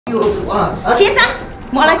चेचा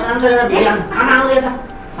मलाई आमा आउँदै त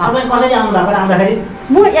तपाईँ कसरी आउनु भएको आउँदाखेरि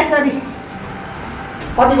म यसरी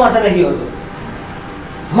कति वर्षदेखि हो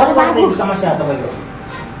बाबु समस्या तपाईँको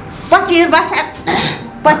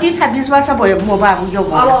 25-26 वर्ष भयो म बाबु यो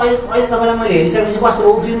अब अहिले तपाईँलाई मैले हेरिसकेपछि कस्तो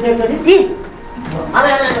उफ्रिनु एकचोटि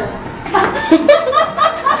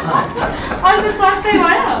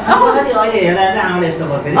अहिले हेर्दा आमाले यस्तो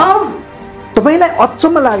गर्थे तपाईलाई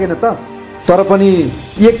अचम्म लागेन त तर पनि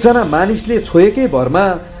एकजना मानिसले छोएकै भरमा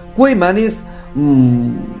कोही मानिस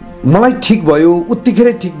मलाई ठिक भयो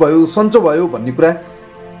उत्तिखेरै ठिक भयो सन्चो भयो भन्ने कुरा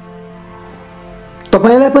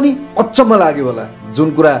तपाईलाई पनि अचम्म लाग्यो होला जुन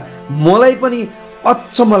कुरा मलाई पनि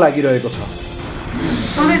अचम्म लागिरहेको छ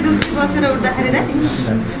सधैँ दुःखी बसेर उठ्दाखेरि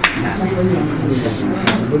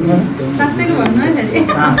साँच्चैको भन्नु है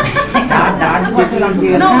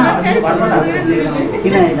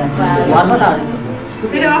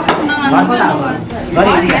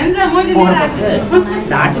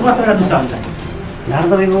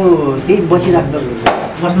तपाईँको त्यही बसिराख्दो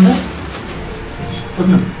बस्नु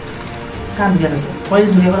बुझ्नु कहाँ दुखेर पहिले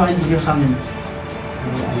दुखेको र अहिले दुखेको सम्झिनु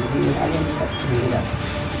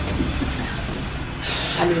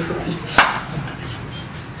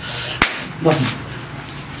बस्नु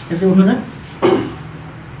यसो उठ्नु त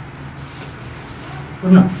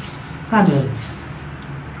उठ्नु कहाँ दुखेको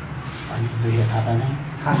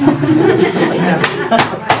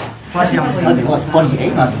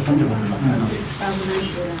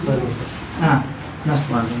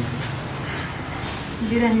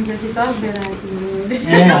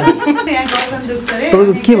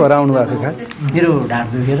के भएर आउनु भएको थियो खास मेरो ढाड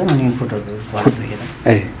दुखेर अनि खुट्टाहरू दुखेर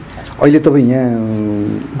ए अहिले तपाईँ यहाँ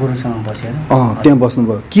गुरुसँग बसेर त्यहाँ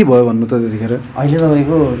बस्नुभयो के भयो भन्नु त त्यतिखेर अहिले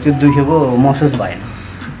तपाईँको त्यो दुखेको महसुस भएन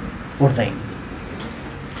उठ्दाखेरि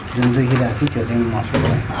जुन दुखिरहेको थियो त्यो चाहिँ महसुस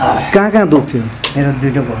भएन कहाँ दुख्थ्यो मेरो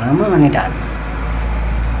दुईवटा घुँडामा अनि ढाडमा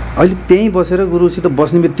अहिले त्यहीँ बसेर गुरुसित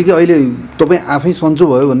बस्ने बित्तिकै अहिले तपाईँ आफै सन्चो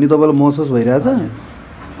भयो भन्ने तपाईँलाई महसुस भइरहेछ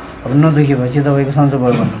अब नदुखेपछि तपाईँको सन्चो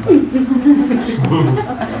भयो भन्नु पर्यो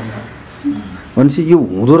भनेपछि यो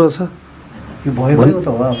हुँदो रहेछ यो भएको त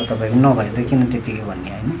हो अब तपाईँको नभए त किन त्यतिकै भन्ने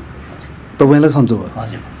होइन तपाईँलाई सन्चो भयो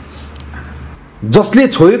हजुर जसले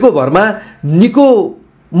छोएको भरमा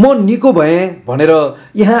म निको भएँ भनेर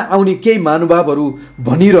यहाँ आउने केही महानुभावहरू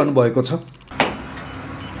भनिरहनु भएको छ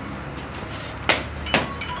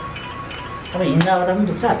तपाईँ हिँड्दा गर्दा पनि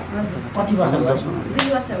दुख्छ कति वर्ष भयो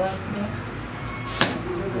 2 वर्ष भयो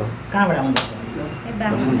कहाँबाट आउनु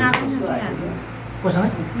कोसँग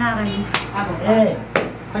नारायण ए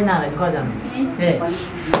खै नारायण कहाँ जानु ए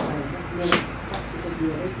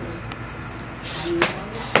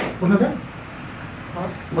उठ्नु त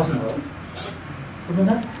बस्नु उठ्नु त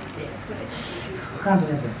कहाँ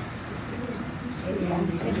दुखेछ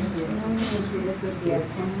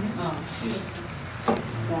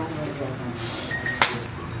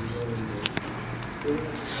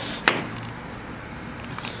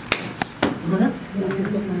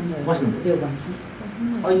बस्नु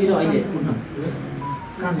अहिले र अहिले उठ्नु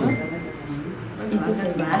कहाँ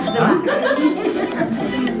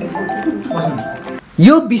बस्नु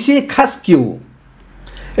यो विषय खास के हो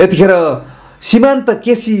यतिखेर सीमान्त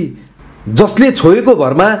केसी जसले छोएको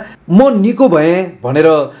भरमा म निको भएँ भनेर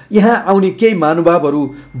यहाँ आउने केही महानुभावहरू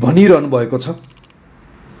भनिरहनु भएको छ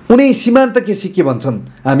उनी सीमान्त केसी के भन्छन्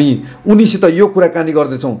हामी उनीसित यो कुराकानी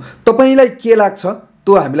गर्दैछौँ तपाईलाई के लाग्छ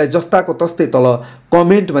त्यो हामीलाई जस्ताको तस्तै तल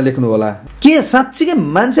कमेन्टमा लेख्नु होला के साँच्चीकै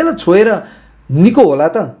मान्छेलाई छोएर निको होला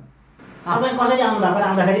त तपाईँ कसरी आउनु भएको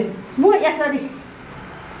आउँदाखेरि म यसरी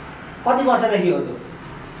कति वर्षदेखि हो त्यो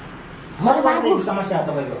बाबु समस्या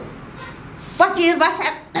तपाईँको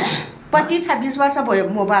 25-26 वर्ष भयो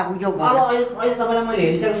म बाबु यो अब अहिले तपाईँलाई मैले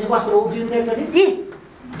हेरिसकेपछि कस्तो उफ्रिनु एकचोटि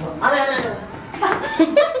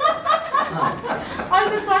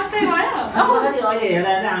अहिले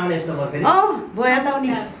हेर्दा आमाले यस्तो गर्थे भयो त नि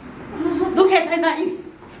दुखे छैन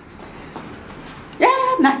ए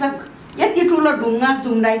नाच्दा यति ठुलो ढुङ्गा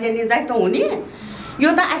झुम्डाइदिने जाइ त हुने यो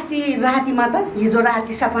त अस्ति रातिमा त हिजो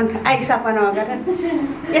राति सपना गरेर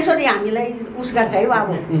यसरी हामीलाई उस गर्छ है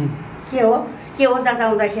बाबु के हो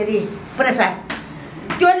जाँदाखेरि प्रेसर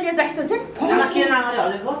त्यसले जस्तो के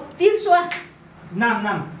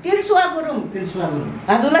तिर्सुवा गुरुङ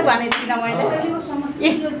हजुरलाई भनेको थिइनँ मैले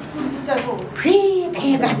फे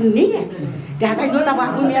गाड्ने त्यहाँ त यो त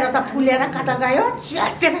बाबु मेरो त फुलेर कता गयो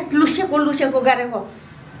लुसेको गरेको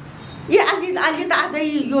ए अलि त अझै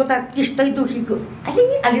यो त त्यस्तै दुखीको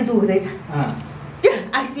अलि दुख्दैछ त्यो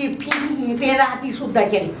अस्ति फे राति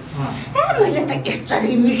सुत्दाखेरि मैले त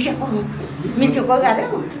यसरी मिसेको गरेँ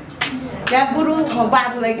त्यहाँ गुरु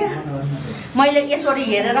बाबुलाई क्या मैले यसरी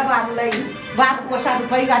हेरेर बाबुलाई बाबुको 100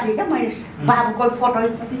 रुपैयाँ गाडी क्या मैले बाबुको फोटो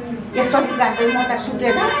यस्तो गाड्दै म त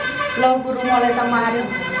सुतेछ ल गुरु मलाई त मार्यो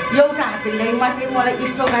एउटा हातले मात्रै मलाई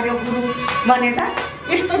यस्तो गर्यो गुरु भनेछ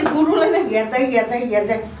यस्तो गुरुलाई नै हेर्दै हेर्दै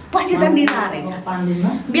हेर्दै पछि त निदा आएछ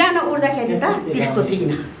बिहान उठ्दाखेरि त त्यस्तो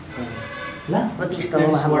थिएन त्यस्तो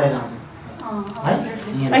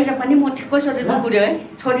अहिले पनि म कसरी दुब्यो है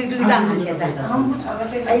छोरी 2टा हाँसेछ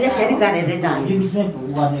अहिले फेरि गरेर जाने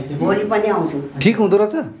भोलि पनि आउँछु ठिक हुँदो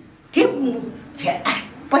रहेछ ठिक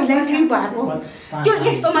पहिल्यै ठिक भएको त्यो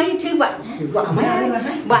यस्तोमै ठिक भएको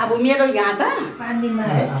बाबु मेरो यहाँ त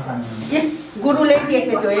ए गुरुले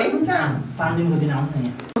देखेको है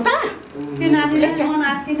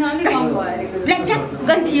प्लेचक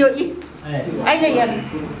गन्थ्यो अहिले हेर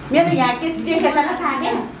मेरो यहाँ के देखेछ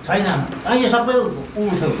छैन यो सबै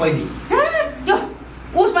त्यो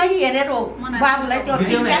उसमै हेरेर हो बाबुलाई त्यो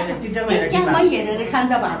टिकटकमै हेरेर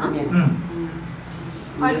सन्च भएको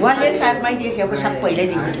उहाँले साथमै देखेको सबैले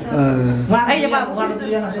देखेको अहिले बाबु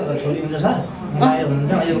छोरी हुन्छ सर बाहिर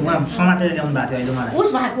हुनुहुन्छ अहिले उहाँ समातेर ल्याउनु भएको थियो अहिले मलाई उस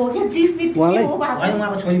भएको हो क्या होइन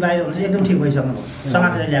उहाँको छोरी बाहिर हुन्छ एकदम ठिक भइसक्नु भयो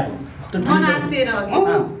समातेर ल्याएको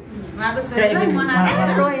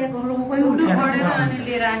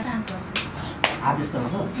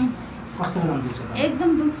एकदम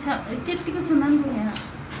दुख्छ त्यतिको छुँदा पनि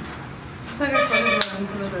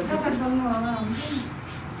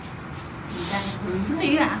दुखेन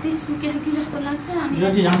यो हातै सुकेर कि जस्तो लाग्छ अनि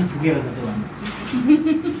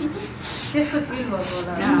त्यस्तो फिल भएको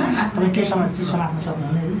होला के चिज समात्नु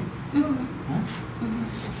सक्नुहुने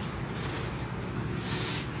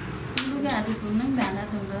लुगाहरू धुनै भाँडा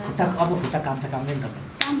धुँदा अब खुट्टा काम्दैन तपाईँ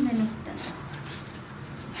काम्दैन खुट्टा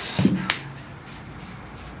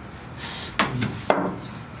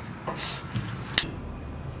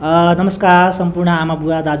नमस्कार सम्पूर्ण आमा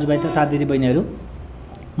बुवा दाजुभाइ तथा दिदीबहिनीहरू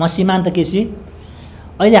म सीमान्त केसी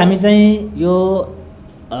अहिले हामी चाहिँ यो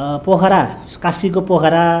पोखरा कास्कीको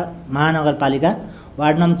पोखरा महानगरपालिका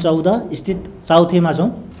वार्ड नम्बर 14 स्थित चौथीमा छौँ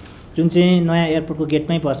जुन चाहिँ नयाँ एयरपोर्टको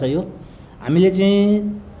गेटमै पर्छ यो हामीले चाहिँ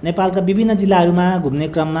नेपालका विभिन्न जिल्लाहरूमा घुम्ने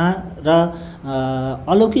क्रममा र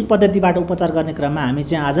अलौकिक पद्धतिबाट उपचार गर्ने क्रममा हामी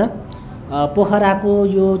चाहिँ आज पोखराको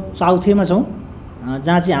यो चौथीमा छौँ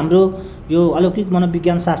जहाँ चाहिँ हाम्रो यो अलौकिक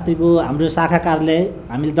मनोविज्ञान शास्त्रीको हाम्रो शाखा कार्यालय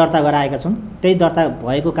हामीले दर्ता गराएका छौँ त्यही दर्ता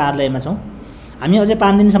भएको कार्यालयमा छौँ हामी अझै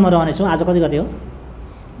 5 दिनसम्म रहनेछौँ आज कति गते हो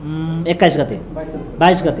 21 गते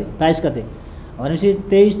 22 गते भनेपछि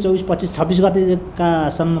 23 24 25 26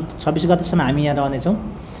 गतेकासम्म 26 गतेसम्म हामी यहाँ रहनेछौँ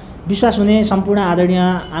विश्वास हुने सम्पूर्ण आदरणीय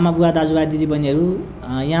आमा बुवा दाजुभाइ दिदीबहिनीहरू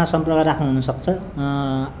यहाँ सम्पर्क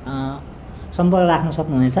राख्नु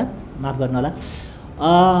सक्नुहुनेछ माफ गर्नु होला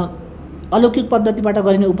अलौकिक पद्धतिबाट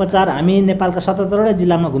गरिने उपचार हामी नेपालका 77वटा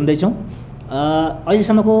जिल्लामा घुम्दैछौँ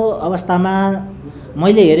अहिलेसम्मको अवस्थामा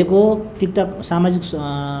मैले हेरेको टिकटक सामाजिक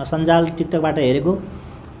सञ्जाल टिकटकबाट हेरेको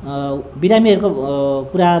बिरामीहरूको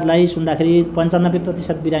कुरालाई सुन्दाखेरि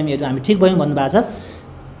 95% बिरामीहरू हामी ठिक भयौँ भन्नुभएको छ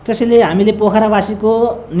त्यसैले हामीले पोखरावासीको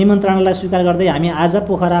निमन्त्रणालाई स्वीकार गर्दै हामी आज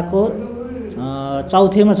पोखराको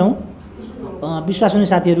चौथीमा छौँ विश्वास हुने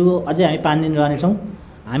साथीहरू अझै हामी 5 दिन रहनेछौँ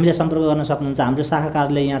हामीलाई सम्पर्क गर्न सक्नुहुन्छ हाम्रो शाखा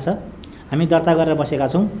कार्यालय यहाँ छ हामी दर्ता गरेर बसेका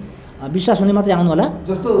छौँ विश्वास हुने मात्रै आउनु होला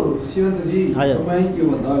जस्तो सीमान्तजी तपाईँ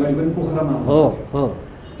योभन्दा अगाडि पनि पोखरामा हो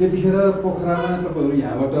त्यतिखेर पोखरामा तपाईँहरू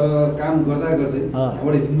यहाँबाट काम गर्दा गर्दै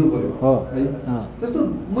यहाँबाट हिँड्नु पर्यो है जस्तो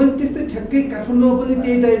मैले त्यस्तै ठ्याक्कै काठमाडौँमा पनि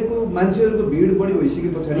त्यही टाइपको मान्छेहरूको भिड बढी भइसके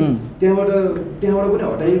पछाडि त्यहाँबाट पनि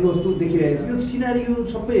हटाइएको जस्तो देखिरहेको थियो यो सिनारियो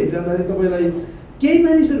सबै हेरिरहँदाखेरि तपाईँलाई केही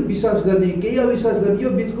मानिसहरू विश्वास गर्ने केही अविश्वास गर्ने यो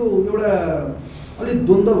बिचको एउटा अलिक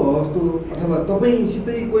द्वन्द्व भयो जस्तो अथवा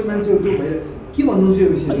तपाईँसितै कोही मान्छेहरू त्यो भएर के भन्नुहुन्छ यो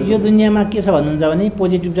विषय यो दुनियाँमा के छ भन्नुहुन्छ भने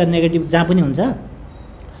पोजिटिभ र नेगेटिभ जहाँ पनि हुन्छ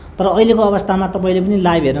तर अहिलेको अवस्थामा तपाईँले पनि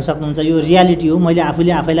लाइभ हेर्न सक्नुहुन्छ यो रियालिटी हो मैले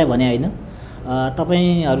आफैलाई भने होइन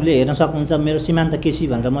तपाईँहरूले हेर्न सक्नुहुन्छ मेरो सीमान्त केसी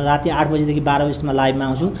भनेर म राति 8 बजीदेखि 12 बजीसम्म लाइभमा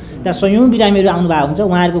आउँछु त्यहाँ सयौँ बिरामीहरू आउनुभएको हुन्छ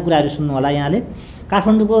उहाँहरूको कुराहरू सुन्नु होला यहाँले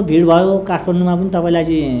काठमाडौँको भिड भयो काठमाडौँमा पनि तपाईँलाई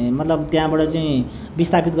चाहिँ मतलब त्यहाँबाट चाहिँ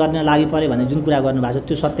विस्थापित गर्न लागि पऱ्यो भने जुन कुरा गर्नुभएको छ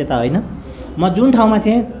त्यो सत्यता होइन म जुन ठाउँमा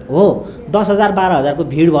थिएँ हो 10,000 12,000को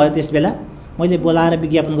भिड भयो त्यस बेला मैले बोलाएर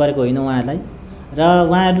विज्ञापन गरेको होइन उहाँहरूलाई र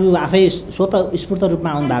उहाँहरू आफै स्वतस्फूर्त रूपमा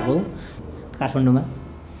आउनुभएको हो काठमाडौँमा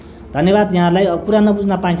धन्यवाद यहाँलाई कुरा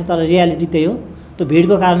नबुझ्न पाइन्छ तर रियालिटी त्यही हो त्यो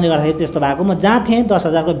भिडको कारणले गर्दाखेरि त्यस्तो भएको म जहाँ थिएँ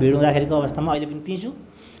 10,000को भिड हुँदाखेरिको अवस्थामा अहिले पनि त्यहीँ छु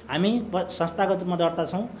हामी संस्थागत रूपमा दर्ता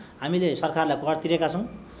छौँ हामीले सरकारलाई कर तिरेका छौँ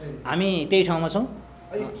हामी त्यही ठाउँमा छौँ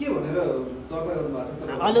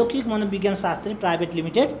अलौकिक मनोविज्ञान शास्त्री प्राइभेट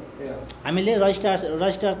लिमिटेड हामीले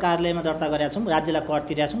रजिस्टर कार्यालयमा दर्ता गरेका छौँ राज्यलाई कर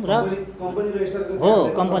तिरेका छौँ र हो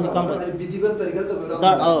कम्पनी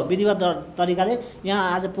विधिवत तरिकाले यहाँ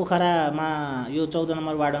आज पोखरामा यो 14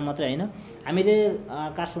 नम्बर वार्डमा मात्रै होइन हामीले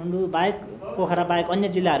काठमाडौँ बाहेक पोखरा बाहेक अन्य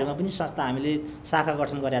जिल्लाहरूमा पनि संस्था हामीले शाखा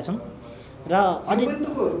गठन गरेका छौँ र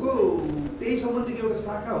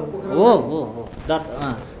हो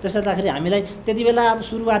त्यसो हुँदाखेरि हामीलाई त्यति बेला अब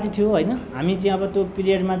सुरुवाती थियो होइन हामी चाहिँ अब त्यो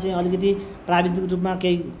पिरियडमा चाहिँ अलिकति प्राविधिक रूपमा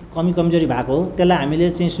केही कमी कमजोरी भएको हो त्यसलाई हामीले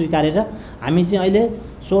चाहिँ स्वीकारेर हामी चाहिँ अहिले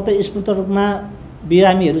स्वतःस्फूर्त रूपमा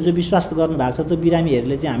बिरामीहरू जो विश्वास गर्नुभएको छ त्यो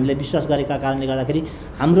बिरामीहरूले चाहिँ हामीलाई विश्वास गरेका कारणले गर्दाखेरि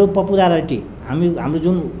हाम्रो पपुलारिटी हाम्रो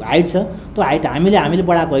जुन हाइट छ त्यो हाइट हामीले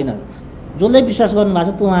बढाएको होइन जसले विश्वास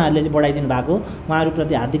गर्नुभएको छ त्यो उहाँहरूले चाहिँ बढाइदिनु भएको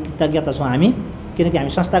उहाँहरूप्रति हार्दिक कृतज्ञता छौँ हामी किनकि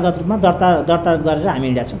हामी संस्थागत रूपमा दर्ता गरेर हामी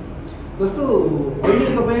हिँडेका छौँ जस्तो अहिले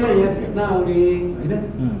तपाईँलाई यहाँ भेट्न आउने होइन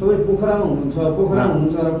तपाईँ पोखरामा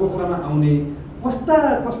हुनुहुन्छ र पोखरामा आउने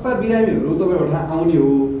कस्ता बिरामीहरू तपाईँबाट आउने हो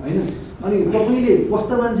होइन अनि तपाईँले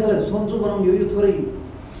कस्ता मान्छेलाई सन्चो बनाउने हो यो थोरै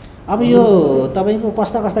अब यो तपाईँको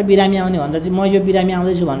कस्ता बिरामी आउने भन्दा चाहिँ म यो बिरामी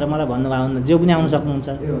आउँदैछु भनेर मलाई भन्नुभयो भने जो पनि आउन सक्नुहुन्छ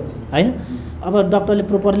होइन अब डक्टरले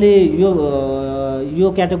प्रोपरली यो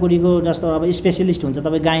क्याटेगोरीको जस्तो अब स्पेसलिस्ट हुन्छ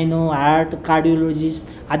तपाईँ गाइनो हार्ट कार्डियोलोजिस्ट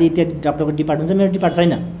आदि इत्यादि डक्टरको डिपार्ट हुन्छ मेरो डिपार्ट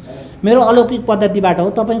छैन मेरो अलौकिक पद्धतिबाट हो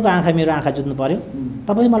तपाईँको आँखा मेरो आँखा जुत्नु पऱ्यो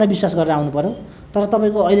तपाईँले मलाई विश्वास गरेर आउनु पऱ्यो तर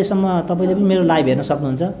तपाईँको अहिलेसम्म तपाईँले पनि मेरो लाइभ हेर्न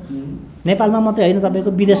सक्नुहुन्छ नेपालमा मात्रै होइन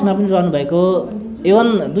तपाईँको विदेशमा पनि रहनुभएको इभन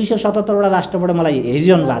 277वटा राष्ट्रबाट मलाई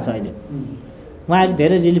हेरिरहनु भएको छ अहिले उहाँहरू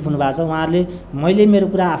धेरै रिलिफ हुनुभएको छ उहाँहरूले मैले मेरो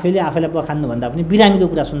कुरा आफैलाई बखान्नुभन्दा पनि बिरामीको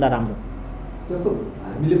कुरा सुन्दा राम्रो जस्तो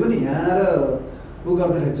हामीले पनि यहाँ उ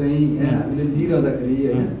गर्दाखेरि चाहिँ यहाँ हामीले लिइरहँदाखेरि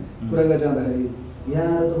होइन कुरा गरिरहँदाखेरि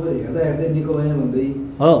यहाँ तपाईँले हेर्दै निको भयो भन्दै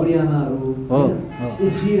बुढी आमाहरू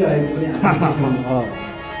उफ्रिरहेको पनि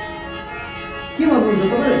के भन्नुहुन्छ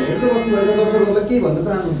तपाईँले हेर्दै बस्नुभएको दर्शकहरूलाई के भन्न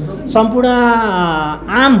चाहनुहुन्छ सम्पूर्ण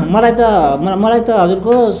आम मलाई त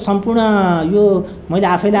हजुरको सम्पूर्ण यो मैले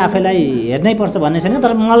आफैलाई हेर्नै पर्छ भन्ने छैन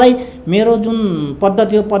तर मलाई मेरो जुन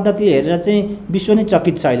पद्धति हेरेर चाहिँ विश्व नै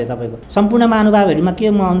चकित छ अहिले तपाईँको सम्पूर्ण महानुभावहरूमा के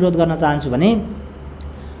म अनुरोध गर्न चाहन्छु भने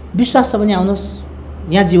विश्वास छ भने आउनुहोस्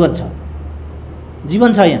यहाँ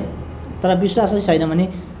जीवन छ यहाँ तर विश्वासै छैन भने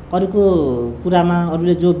अरूको कुरामा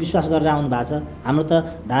अरूले जो विश्वास गरेर आउनु भएको छ हाम्रो त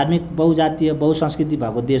धार्मिक बहुजातीय बहुसंस्कृति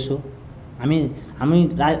भएको देश हो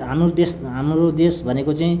हाम्रो देश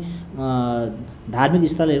भनेको चाहिँ धार्मिक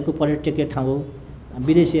स्थलहरूको पर्यटकीय ठाउँ हो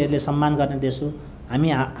विदेशीहरूले सम्मान गर्ने देश हो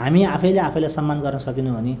हामी आफैलाई सम्मान गर्न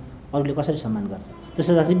सकेनौँ भने अरूले कसरी सम्मान गर्छ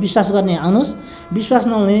त्यसो गर्दाखेरि विश्वास गर्ने आउनुहोस् विश्वास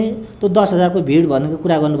नहुने त्यो 10,000 को भिड भन्नेको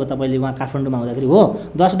कुरा गर्नुभयो तपाईँले उहाँ काठमाडौँमा आउँदाखेरि हो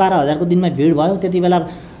 10-12 हजारको दिनमा भिड भयो त्यति बेला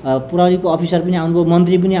प्रहरीको अफिसर पनि आउनुभयो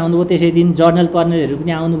मन्त्री पनि आउनुभयो त्यसै दिन जर्नल कर्नेलहरू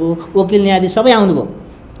पनि आउनुभयो वकिल न्यायाधीश सबै आउनुभयो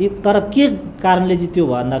तर के कारणले चाहिँ त्यो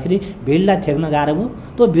भन्दाखेरि भिडलाई ठेक्न गाह्रो भयो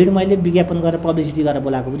त्यो भिड मैले विज्ञापन गरेर पब्लिसिटी गरेर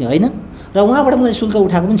बोलाएको पनि होइन र उहाँबाट मैले शुल्क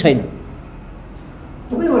उठाएको पनि छैन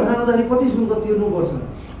तपाईँबाट आउँदाखेरि कति शुल्क तिर्नुपर्छ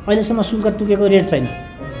अहिलेसम्म शुल्क तोकेको रेट छैन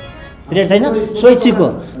स्वैच्छिक हो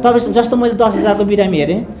तपाईँ जस्तो मैले 10,000 को बिरामी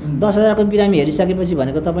हेरेँ 10,000 को बिरामी हेरिसकेपछि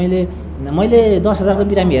भनेको तपाईँले मैले 10,000 को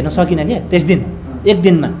बिरामी हेर्न सकिनँ क्या त्यस दिन एक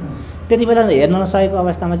दिनमा त्यति बेला हेर्न नसकेको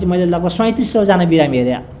अवस्थामा चाहिँ मैले लगभग 3700 जना बिरामी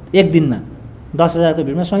हेरेँ एक दिनमा 10,000 को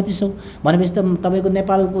भिडमा 3700 भनेपछि त तपाईँको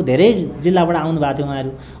नेपालको धेरै जिल्लाबाट आउनुभएको थियो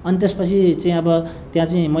उहाँहरू अनि त्यसपछि चाहिँ अब त्यहाँ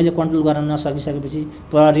चाहिँ मैले कन्ट्रोल गर्न नसकिसकेपछि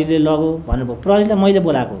प्रहरीले लगो भन्नुभयो प्रहरीलाई मैले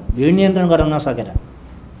बोलाएको भिड नियन्त्रण गर्न नसकेर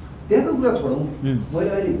त्यहाँको कुरा छोडौँ मैले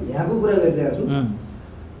अहिले यहाँको कुरा गरिरहेको छु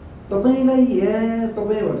तपाईँलाई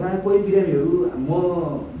तपाईँबाट कोही बिरामीहरू म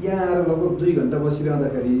यहाँ आएर लगभग 2 घन्टा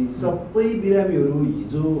बसिरहँदाखेरि सबै बिरामीहरू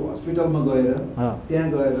हिजो हस्पिटलमा गएर त्यहाँ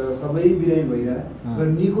गएर सबै बिरामी भइरह र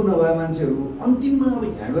निको नभए मान्छेहरू अन्तिममा अब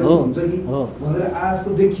यहाँ गएर हुन्छ कि भनेर आज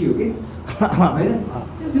त देखियो कि होइन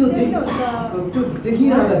त्यो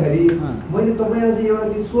देखिरहँदाखेरि मैले तपाईँलाई चाहिँ एउटा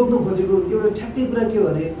चिज सोध्नु खोजेको एउटा ठ्याक्कै कुरा के हो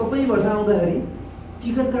भने तपाईँबाट आउँदाखेरि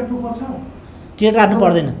टिकट काट्नुपर्छ टिकट काट्नु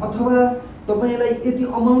पर्दैन अथवा तपाईलाई यति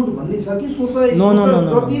अमाउन्ट भन्ने छ कि स्वतः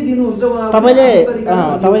जति दिनुहुन्छ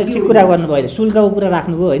तपाईले ठिक कुरा गर्नुभयो शुल्कको कुरा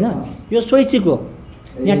राख्नुभयो होइन यो स्वैच्छिक हो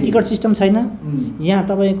यहाँ टिकट सिस्टम छैन यहाँ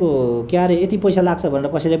तपाईँको के अरे यति पैसा लाग्छ भनेर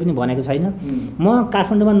कसैले पनि भनेको छैन म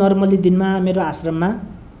काठमाडौँमा नर्मली दिनमा मेरो आश्रममा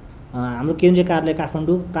हाम्रो केन्द्रीय कार्यालय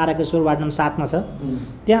काठमाडौँ ताराकेश्वर वार्ड नम्बर 7 मा छ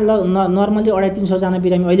त्यहाँ नर्मली 250-300 जना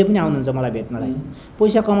बिरामी अहिले पनि आउनुहुन्छ मलाई भेट्नलाई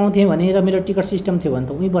पैसा कमाउँथेँ भने र मेरो टिकट सिस्टम थियो भने त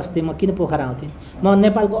उहीँ बस्थेँ म किन पोखरा आउँथेँ म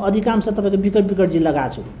नेपालको अधिकांश तपाईँको विकट जिल्ला गएको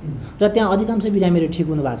छु र त्यहाँ अधिकांश बिरामीहरू ठिक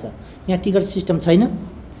हुनुभएको छ यहाँ टिकट सिस्टम छैन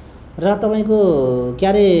र तपाईँको के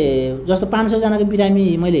अरे जस्तो 500 जनाको बिरामी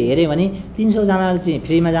मैले हेरेँ भने 300 जनाले चाहिँ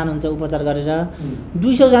फ्रीमा जानुहुन्छ उपचार गरेर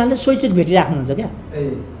 200 जनाले स्वैच्छिक भेटिराख्नुहुन्छ क्या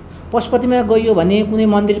पशुपतिमा गइयो भने कुनै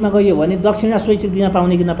मन्दिरमा गइयो भने दक्षिणा स्वैच्छिक दिन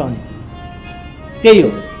पाउने कि नपाउने त्यही हो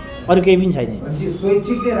अरू केही पनि छैन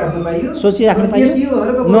स्वैच्छिक चाहिँ राख्न पाइयो स्वैच्छिक राख्न पाइयो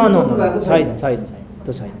छैन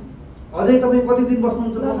त्यो छैन अझै तपाईँ कति दिन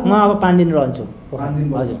बस्नुहुन्छ म अब 5 दिन रहन्छु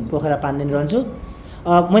हजुर पोखरा 5 दिन रहन्छु।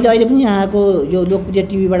 मैले अहिले पनि यहाँको यो लोकप्रिय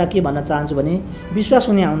टिभीबाट के भन्न चाहन्छु भने विश्वास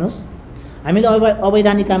हुने आउनुहोस्। हामीले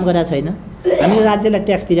अवैधानिक काम गरेका छैन, हामीले राज्यलाई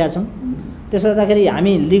ट्याक्स तिरेका छौँ, त्यसो गर्दाखेरि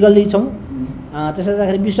हामी लिगल्ली छौँ। त्यसो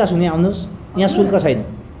गर्दाखेरि विश्वास हुने आउनुहोस्, यहाँ शुल्क छैन।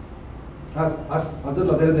 हजुर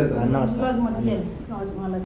ल धेरै धेरै नमस्कार।